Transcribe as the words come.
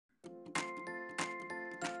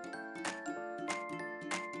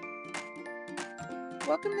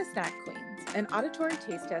Welcome to Snack Queens, an auditory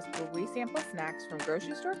taste test where we sample snacks from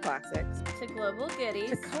grocery store classics to global goodies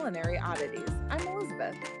to culinary oddities. I'm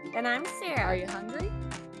Elizabeth. And I'm Sarah. Are you hungry?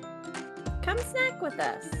 Come snack with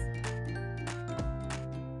us.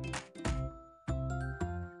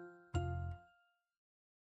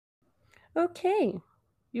 Okay,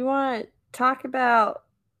 you want to talk about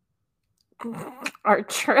our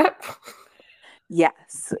trip?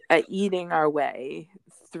 Yes, eating our way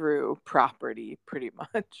through property, pretty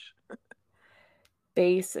much.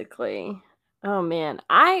 Basically. Oh man,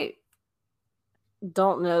 I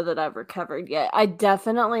don't know that I've recovered yet. I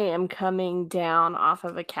definitely am coming down off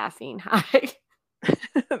of a caffeine high.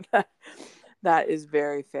 That is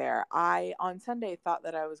very fair. I, on Sunday, thought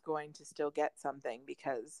that I was going to still get something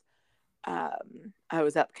because I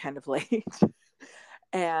was up kind of late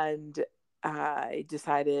and I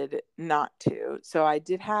decided not to. So I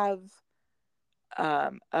did have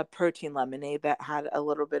a protein lemonade that had a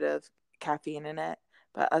little bit of caffeine in it.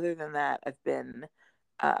 But other than that, I've been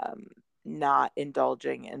not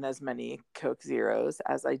indulging in as many Coke Zeros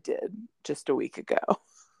as I did just a week ago.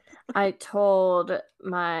 I told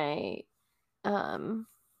my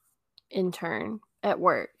intern at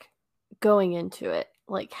work going into it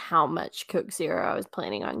like how much Coke Zero I was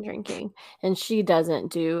planning on drinking, and she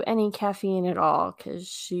doesn't do any caffeine at all because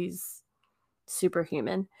she's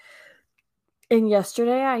superhuman. And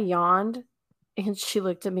yesterday I yawned and she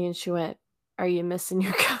looked at me and she went, "Are you missing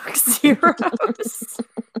your Coke Zeros?"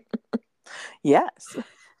 Yes.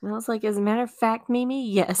 And I was like, as a matter of fact, Mimi,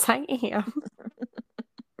 yes, I am.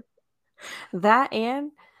 That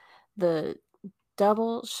and the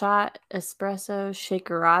double shot espresso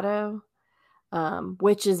shakerado,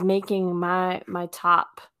 which is making my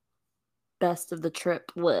top best of the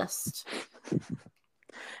trip list.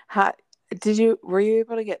 Were you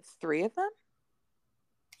able to get 3 of them?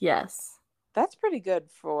 Yes. That's pretty good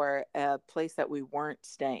for a place that we weren't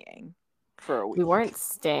staying for a week. We weren't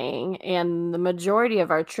staying, and the majority of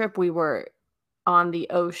our trip we were on the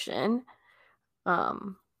ocean.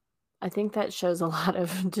 I think that shows a lot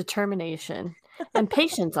of determination and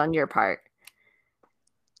patience on your part.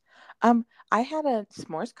 I had a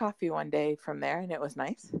s'mores coffee one day from there and it was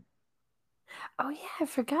nice. Oh yeah, I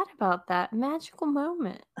forgot about that magical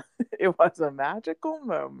moment. It was a magical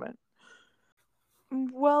moment.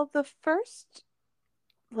 Well, the first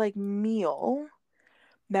meal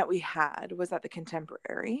that we had was at the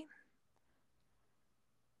Contemporary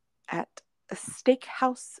at a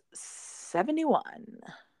Steakhouse 71.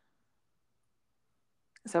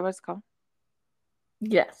 Is that what it's called?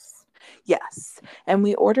 Yes. Yes. And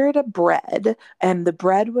we ordered a bread, and the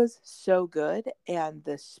bread was so good, and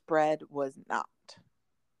the spread was not.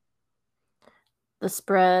 The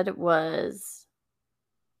spread was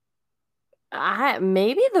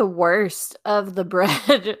maybe the worst of the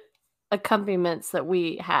bread accompaniments that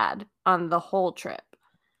we had on the whole trip.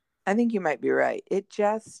 I think you might be right. It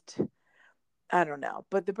just, I don't know.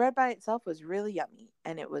 But the bread by itself was really yummy,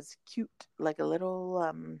 and it was cute, like a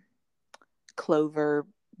little clover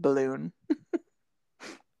balloon.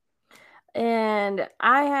 And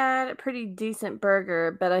I had a pretty decent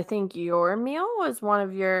burger, but I think your meal was one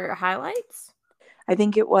of your highlights. I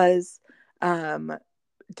think it was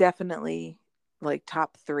definitely like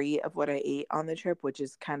top 3 of what I ate on the trip, which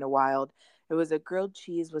is kind of wild. It was a grilled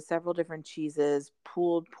cheese with several different cheeses,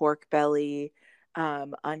 pulled pork belly,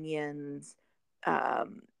 onions,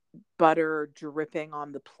 butter dripping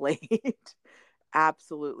on the plate.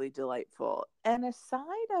 Absolutely delightful. And a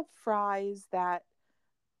side of fries that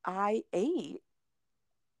I ate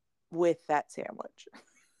with that sandwich.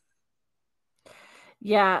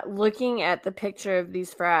 Yeah, looking at the picture of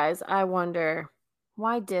these fries, I wonder,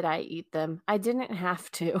 why did I eat them? I didn't have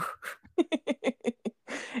to.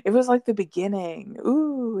 It was like the beginning.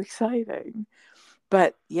 Ooh, exciting.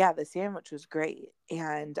 But yeah, the sandwich was great.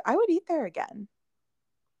 And I would eat there again.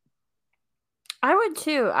 I would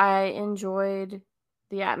too. I enjoyed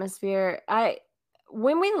the atmosphere.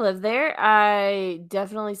 When we lived there, I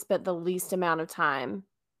definitely spent the least amount of time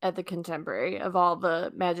at the Contemporary of all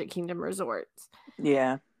the Magic Kingdom resorts.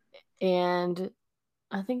 Yeah. And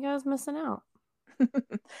I think I was missing out.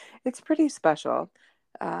 It's pretty special.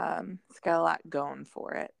 It's got a lot going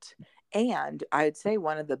for it. And I'd say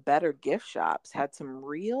one of the better gift shops had some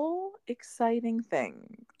real exciting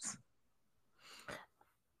things.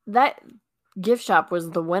 That gift shop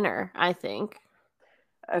was the winner, I think.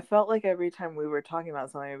 I felt like every time we were talking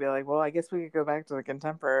about something, I'd be like, well, I guess we could go back to the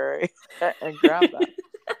Contemporary and grab that.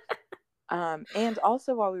 And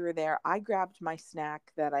also while we were there, I grabbed my snack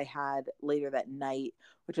that I had later that night,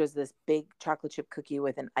 which was this big chocolate chip cookie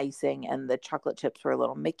with an icing, and the chocolate chips were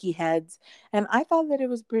little Mickey heads. And I thought that it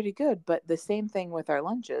was pretty good, but the same thing with our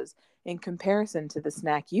lunches in comparison to the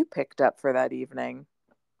snack you picked up for that evening.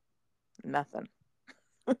 Nothing.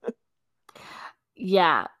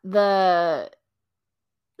 Yeah, the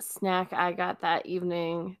snack I got that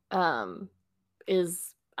evening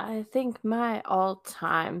is, I think, my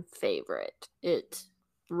all-time favorite. It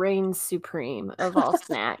reigns supreme of all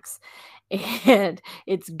snacks. And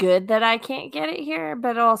it's good that I can't get it here,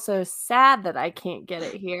 but also sad that I can't get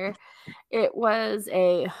it here. It was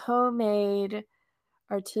a homemade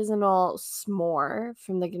artisanal s'more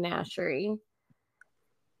from the ganachery,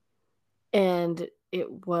 and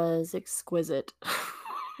it was exquisite.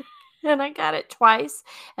 And I got it twice,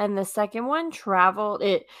 and the second one traveled.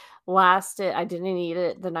 It lasted. I didn't eat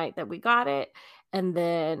it the night that we got it, and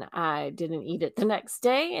then I didn't eat it the next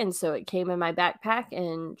day, and so it came in my backpack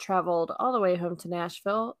and traveled all the way home to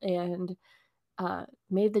Nashville and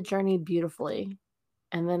made the journey beautifully.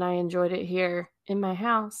 And then I enjoyed it here in my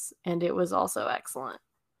house, and it was also excellent.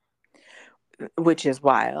 Which is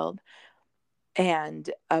wild. And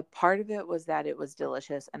a part of it was that it was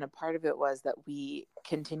delicious, and a part of it was that we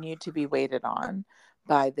continued to be waited on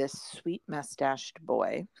by this sweet mustached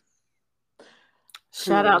boy.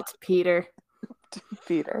 Shout out to Peter.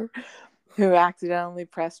 Peter, who accidentally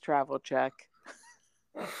pressed travel check.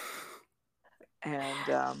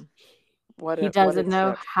 And he doesn't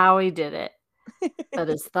know how he did it, but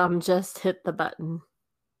his thumb just hit the button.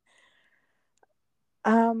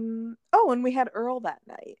 Oh, and we had Earl that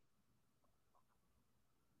night.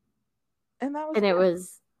 And that was and good.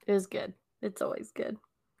 it was good. It's always good.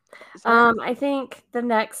 I think the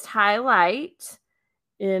next highlight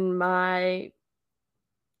in my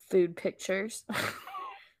food pictures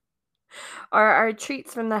are our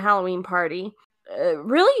treats from the Halloween party. A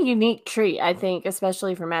really unique treat, I think,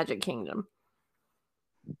 especially for Magic Kingdom.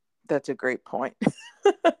 That's a great point.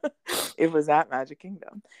 It was at Magic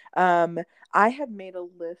Kingdom. I had made a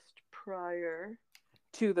list prior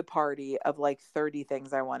to the party of like 30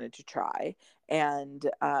 things I wanted to try. And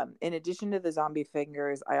in addition to the zombie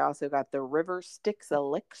fingers, I also got the River Styx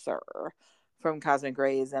elixir from Cosmic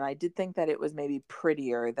Rays. And I did think that it was maybe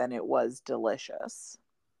prettier than it was delicious.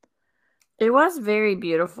 It was very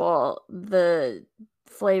beautiful. The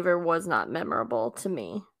flavor was not memorable to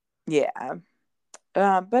me. Yeah.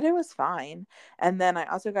 But it was fine. And then I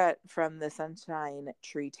also got from the Sunshine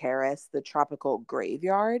Tree Terrace the tropical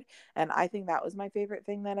graveyard, and I think that was my favorite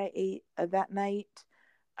thing that I ate that night.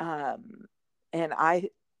 And I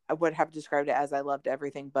would have described it as I loved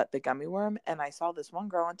everything but the gummy worm. And I saw this one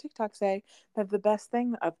girl on TikTok say that the best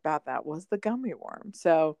thing about that was the gummy worm.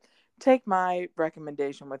 So take my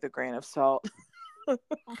recommendation with a grain of salt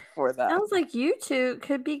for that. Sounds like you two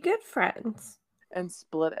could be good friends. And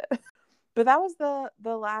split it. But that was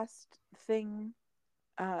the last thing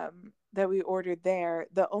that we ordered there.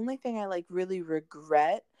 The only thing I like really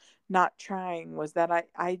regret not trying was that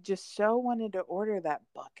I just so wanted to order that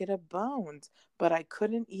bucket of bones, but I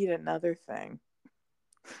couldn't eat another thing.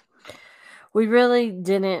 We really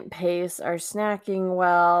didn't pace our snacking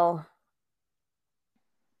well.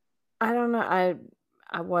 I don't know.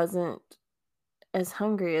 I wasn't as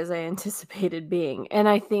hungry as I anticipated being. And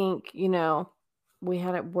I think, we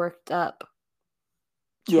had it worked up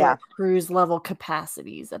to our cruise level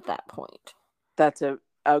capacities at that point. That's a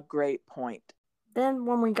great point. Then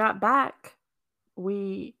when we got back,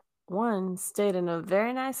 we stayed in a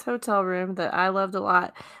very nice hotel room that I loved a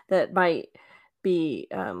lot, that might be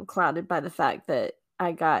clouded by the fact that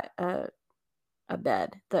I got a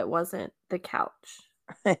bed that wasn't the couch.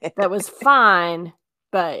 That was fine,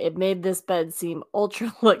 but it made this bed seem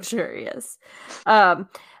ultra luxurious.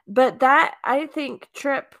 But that, I think,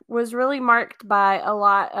 trip was really marked by a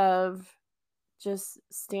lot of just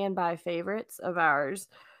standby favorites of ours.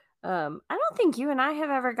 I don't think you and I have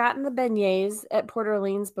ever gotten the beignets at Port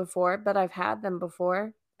Orleans before, but I've had them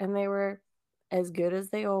before, and they were as good as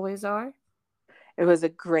they always are. It was a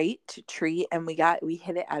great treat, and we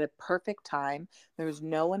hit it at a perfect time. There was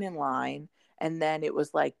no one in line, and then it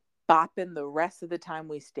was like bopping the rest of the time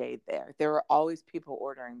we stayed there. There were always people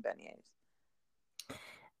ordering beignets.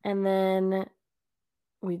 And then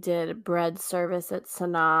we did bread service at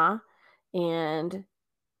Sanaa, and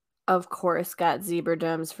of course got zebra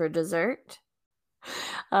domes for dessert.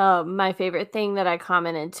 My favorite thing that I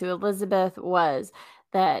commented to Elizabeth was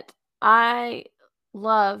that I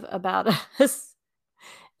love about us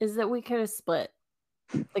is that we could have split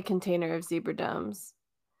the container of zebra domes,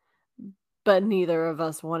 but neither of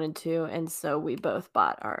us wanted to, and so we both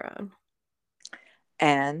bought our own.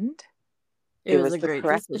 And It it was was a the great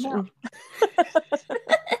correct amount. decision.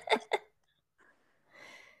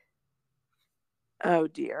 Oh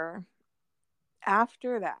dear.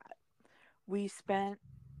 After that, we spent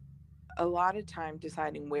a lot of time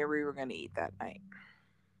deciding where we were going to eat that night.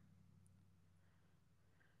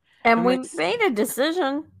 And And we which, made a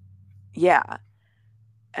decision. yeah.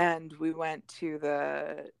 And we went to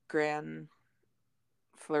the Grand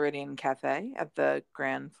Floridian Cafe at the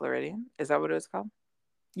Grand Floridian. Is that what it was called?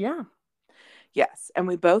 Yeah. Yes. And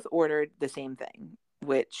we both ordered the same thing,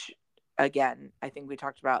 which, again, I think we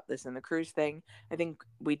talked about this in the cruise thing. I think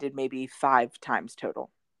we did maybe 5 times total.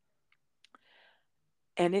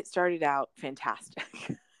 And it started out fantastic.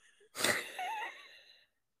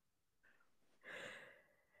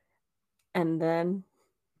 And then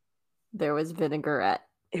there was vinaigrette.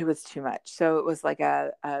 It was too much. So it was like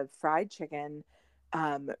a fried chicken,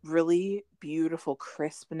 really beautiful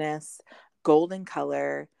crispness, golden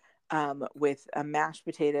color, with mashed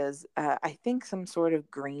potatoes, I think some sort of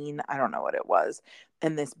green, I don't know what it was,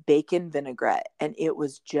 and this bacon vinaigrette. And it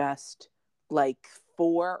was just like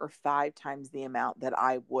 4 or 5 times the amount that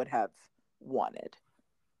I would have wanted.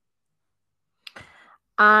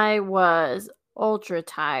 I was ultra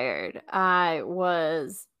tired. I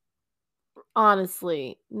was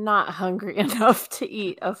honestly not hungry enough to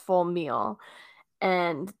eat a full meal.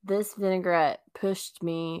 And this vinaigrette pushed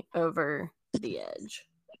me over the edge.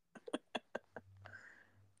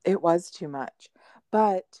 It was too much.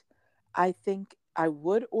 But I think I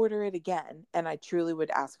would order it again, and I truly would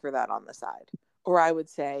ask for that on the side. Or I would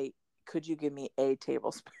say, could you give me a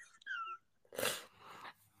tablespoon?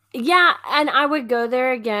 Yeah, and I would go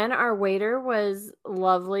there again. Our waiter was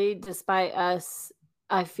lovely despite us,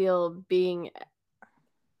 I feel, being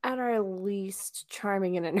at our least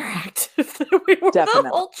charming and interactive that we were the Definitely.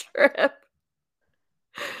 whole trip.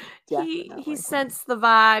 He Definitely. sensed the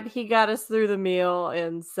vibe. He got us through the meal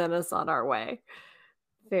and sent us on our way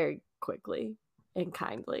very quickly and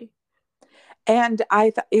kindly. And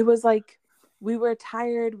it was like we were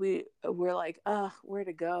tired. We were like, where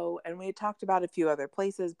to go? And we had talked about a few other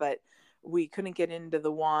places, but we couldn't get into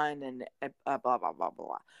the one, and blah, blah, blah,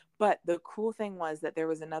 blah. But the cool thing was that there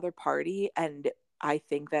was another party. And I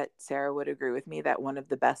think that Sarah would agree with me that one of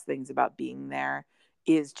the best things about being there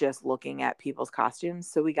is just looking at people's costumes.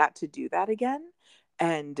 So we got to do that again.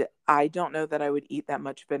 And I don't know that I would eat that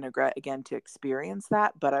much vinaigrette again to experience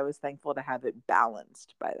that, but I was thankful to have it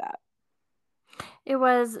balanced by that. It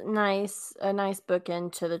was nice, a nice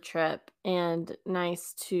bookend to the trip, and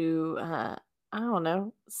nice to, I don't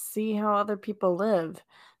know, see how other people live,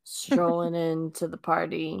 strolling into the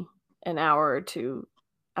party an hour or two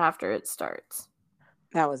after it starts.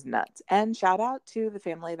 That was nuts. And shout out to the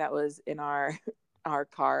family that was in our our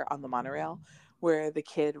car on the monorail, where the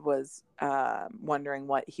kid was wondering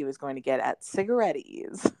what he was going to get at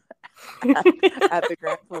Cigaretti's at the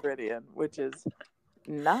Grand Floridian, which is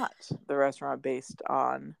not the restaurant based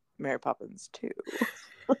on Mary Poppins 2.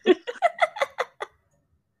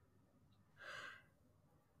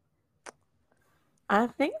 I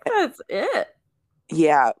think that's it.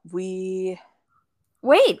 Yeah, we.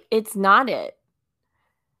 Wait, it's not it.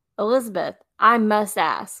 Elizabeth, I must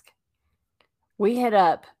ask. We hit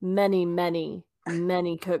up many, many,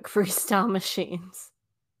 many Coke freestyle machines.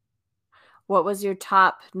 What was your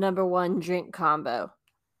top number one drink combo?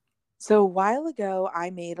 So a while ago, I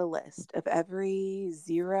made a list of every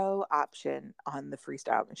zero option on the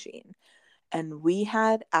freestyle machine. And we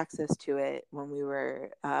had access to it when we were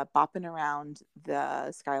bopping around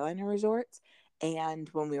the Skyliner resorts and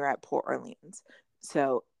when we were at Port Orleans.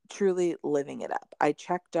 So truly living it up. I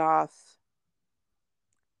checked off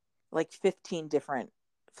like 15 different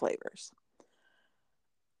flavors.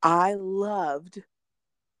 I loved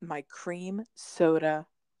my cream soda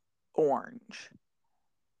orange.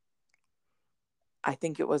 I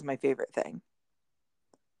think it was my favorite thing.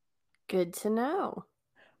 Good to know.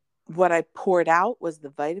 What I poured out was the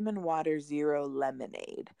vitamin water zero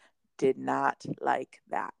lemonade. Did not like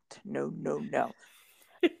that. No, no, no.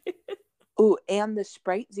 Oh, and the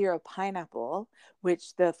Sprite Zero pineapple,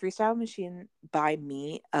 which the freestyle machine by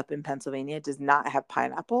me up in Pennsylvania does not have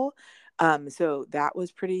pineapple. So that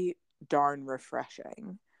was pretty darn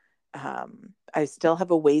refreshing. I still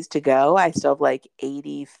have a ways to go. I still have like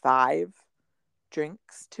 85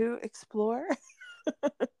 drinks to explore.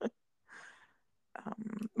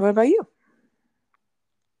 What about you?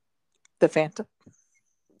 The Fanta?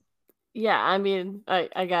 Yeah, I mean,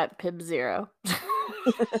 I got Pib Zero.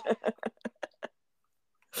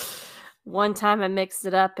 One time I mixed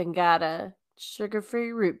it up and got a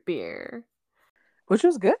sugar-free root beer. Which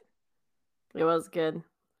was good. It was good.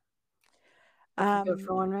 I could go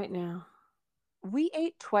for one right now. We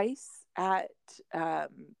ate twice at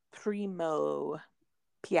Primo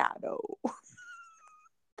Piatto.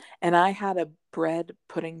 And I had a bread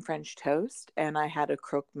pudding French toast, and I had a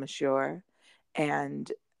croque monsieur.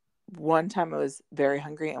 And one time I was very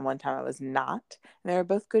hungry, and one time I was not. And they were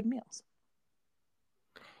both good meals.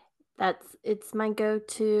 It's my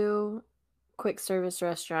go-to quick service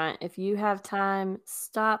restaurant. If you have time,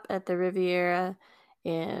 stop at the Riviera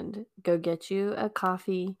and go get you a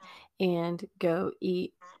coffee and go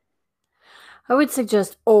eat. I would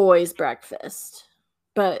suggest always breakfast,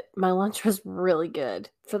 but my lunch was really good.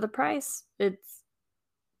 For the price, it's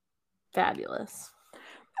fabulous.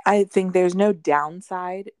 I think there's no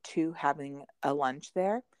downside to having a lunch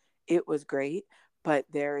there. It was great, but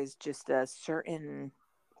there is just a certain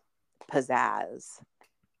pizzazz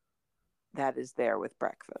that is there with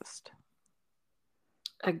breakfast.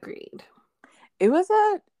 Agreed. It was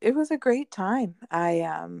a great time.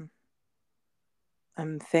 I'm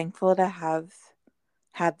thankful to have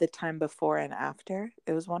had the time before and after.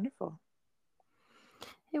 It was wonderful.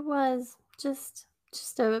 It was just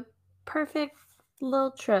a perfect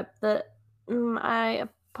little trip that I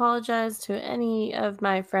apologize to any of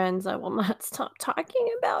my friends I will not stop talking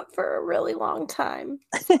about for a really long time.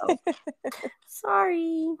 So,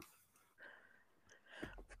 sorry.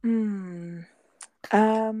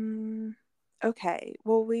 Okay.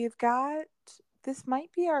 Well, this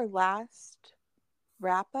might be our last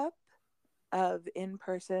wrap up of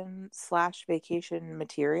in-person / vacation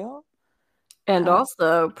material. And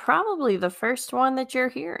also probably the first one that you're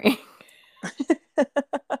hearing.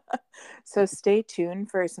 So stay tuned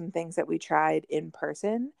for some things that we tried in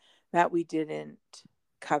person that we didn't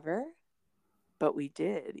cover, but we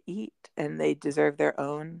did eat, and they deserve their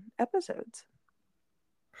own episodes.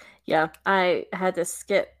 Yeah, I had to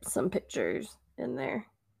skip some pictures in there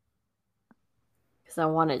because I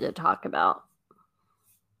wanted to talk about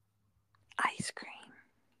ice cream.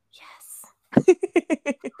 Yes.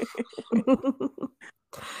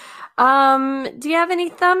 Do you have any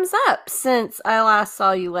thumbs up since I last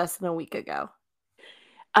saw you less than a week ago?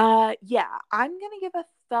 Yeah, I'm gonna give a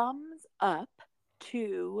thumbs up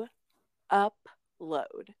to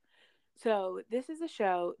Upload. So this is a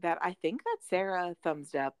show that I think that Sarah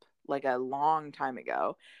thumbs up like a long time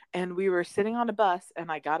ago, and we were sitting on a bus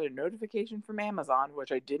and I got a notification from Amazon,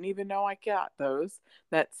 which I didn't even know I got those,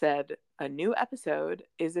 that said a new episode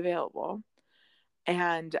is available.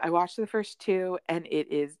 And I watched the first two, and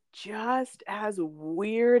it is just as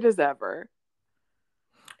weird as ever.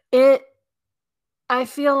 I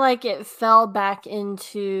feel like it fell back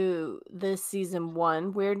into the season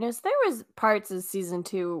 1 weirdness. There was parts of season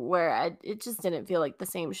 2 where it just didn't feel like the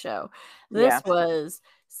same show. This was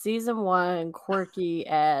season 1 quirky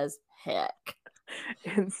as heck.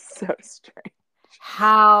 It's so strange.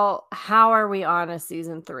 How are we on a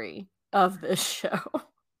season 3 of this show?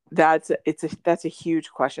 That's a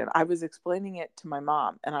huge question. I was explaining it to my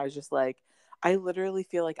mom, and I was just like, I literally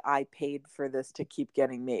feel like I paid for this to keep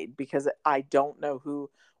getting made, because I don't know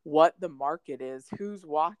what the market is, who's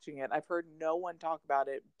watching it. I've heard no one talk about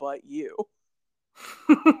it but you.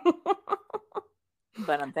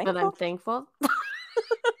 But I'm thankful.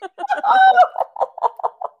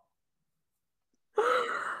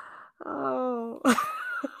 Oh.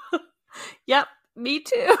 Yep, me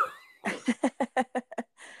too.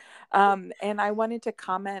 And I wanted to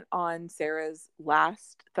comment on Sarah's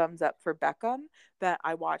last thumbs up for Beckham, that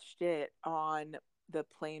I watched it on the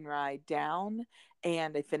plane ride down,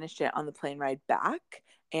 and I finished it on the plane ride back,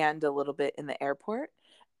 and a little bit in the airport,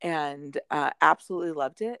 and absolutely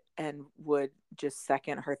loved it, and would just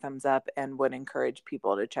second her thumbs up and would encourage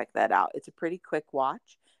people to check that out. It's a pretty quick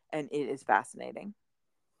watch, and it is fascinating.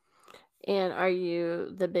 And are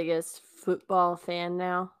you the biggest football fan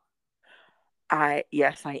now?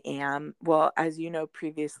 Yes, I am. Well, as you know,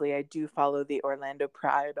 previously, I do follow the Orlando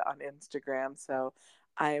Pride on Instagram, so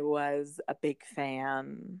I was a big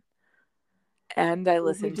fan. And I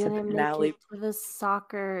listened to the Natalie. Make it to the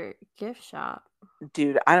soccer gift shop.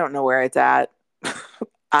 Dude, I don't know where it's at.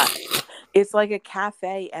 It's like a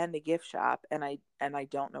cafe and a gift shop, and I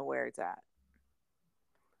don't know where it's at.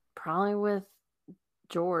 Probably with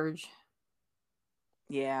George.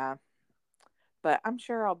 Yeah. But I'm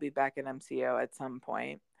sure I'll be back at MCO at some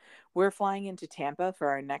point. We're flying into Tampa for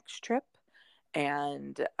our next trip.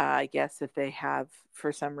 And I guess if they have,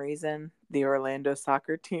 for some reason, the Orlando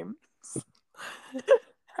soccer team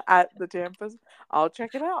at the Tampas, I'll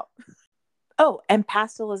check it out. Oh, and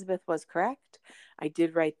Past Elizabeth was correct. I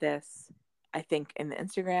did write this, I think, in the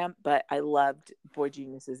Instagram, but I loved Boy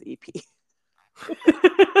Genius's EP.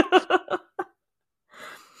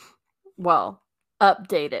 Well,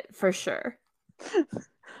 update it for sure.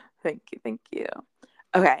 Thank you. Thank you.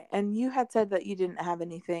 Okay. And you had said that you didn't have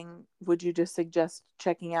anything. Would you just suggest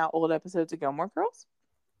checking out old episodes of Gilmore Girls?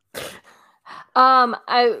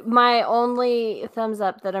 My only thumbs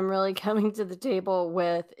up that I'm really coming to the table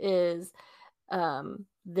with is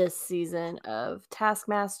this season of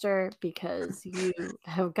Taskmaster, because you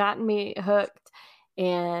have gotten me hooked,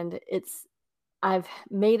 and I've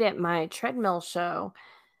made it my treadmill show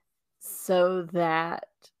so that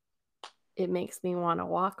it makes me want to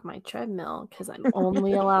walk my treadmill, because I'm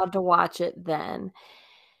only allowed to watch it then.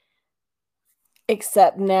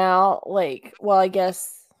 Except now, like, well, I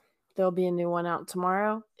guess there'll be a new one out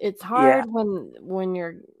tomorrow. It's hard when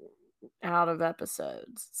you're out of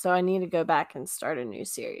episodes, so I need to go back and start a new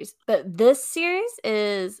series. But this series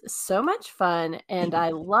is so much fun, and I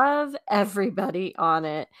love everybody on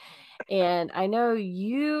it. And I know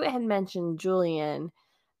you had mentioned Julian,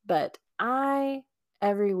 but I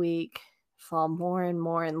every week fall more and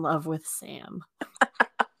more in love with Sam.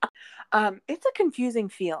 It's a confusing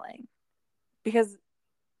feeling because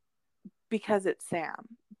it's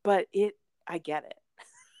Sam, but I get it.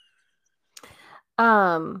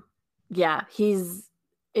 Yeah,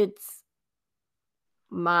 it's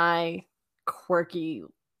my quirky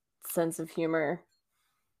sense of humor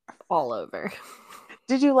all over.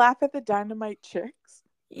 Did you laugh at the Dynamite Chicks?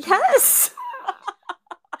 Yes.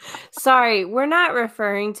 Sorry, we're not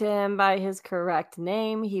referring to him by his correct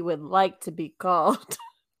name. He would like to be called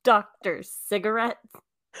Dr. Cigarette.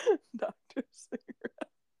 Dr. Cigarette.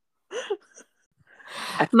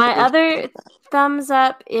 My other thumbs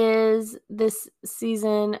up is this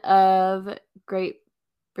season of Great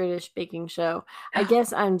British Baking Show. I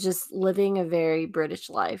guess I'm just living a very British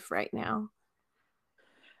life right now.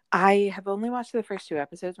 I have only watched the first 2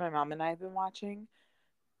 episodes. My mom and I have been watching.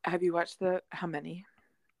 Have you watched how many?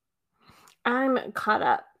 I'm caught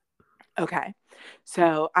up. Okay.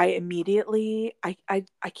 So I immediately I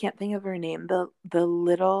can't think of her name. The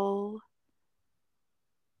little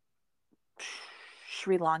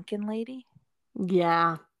Sri Lankan lady.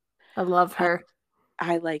 Yeah. I love her.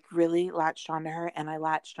 I like really latched onto her, and I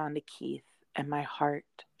latched onto Keith, and my heart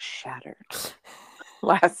shattered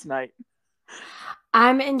last night.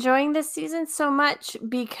 I'm enjoying this season so much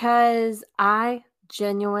because I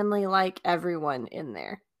genuinely like everyone in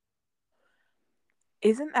there.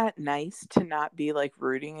 Isn't that nice to not be like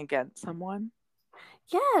rooting against someone?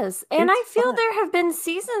 Yes. And I feel there have been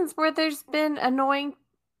seasons where there's been annoying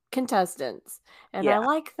contestants, and I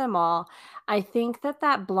like them all. I think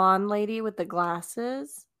that blonde lady with the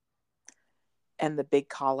glasses and the big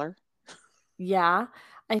collar. Yeah.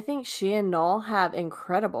 I think she and Noel have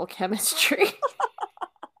incredible chemistry.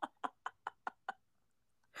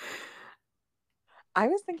 I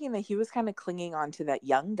was thinking that he was kind of clinging on to that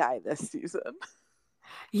young guy this season.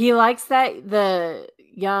 He likes the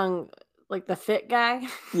young, like the fit guy.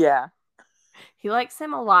 Yeah. He likes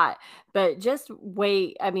him a lot, but just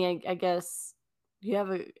wait. I mean, I guess you have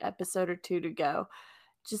an episode or 2 to go.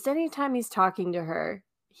 Just anytime he's talking to her,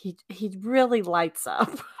 he really lights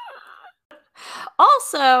up.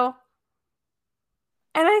 Also,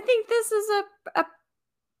 and I think this is a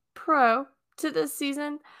pro to this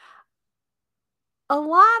season, a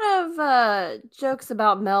lot of jokes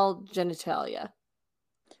about male genitalia.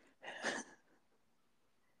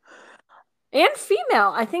 And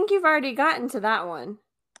female. I think you've already gotten to that one.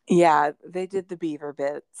 Yeah, they did the beaver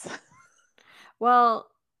bits. Well,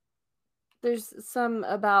 there's some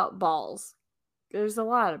about balls. There's a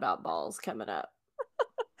lot about balls coming up.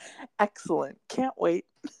 Excellent. Can't wait.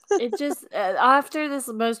 It just, after this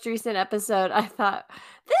most recent episode, I thought,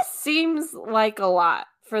 this seems like a lot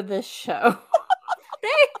for this show.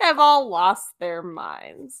 They have all lost their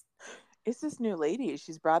minds. It's this new lady.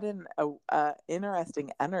 She's brought in a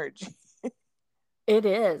interesting energy. It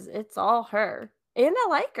is. It's all her. And I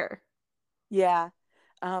like her. Yeah.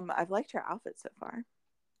 I've liked her outfit so far.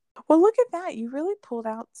 Well, look at that. You really pulled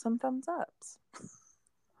out some thumbs ups.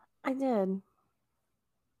 I did.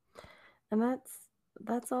 And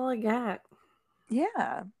that's all I got.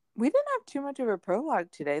 Yeah. We didn't have too much of a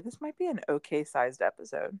prologue today. This might be an okay sized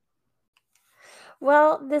episode.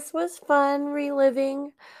 Well, this was fun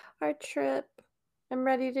reliving our trip. I'm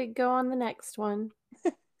ready to go on the next one.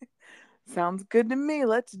 Sounds good to me.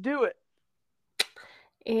 Let's do it.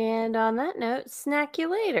 And on that note, snack you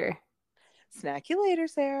later. Snack you later,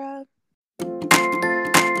 Sarah.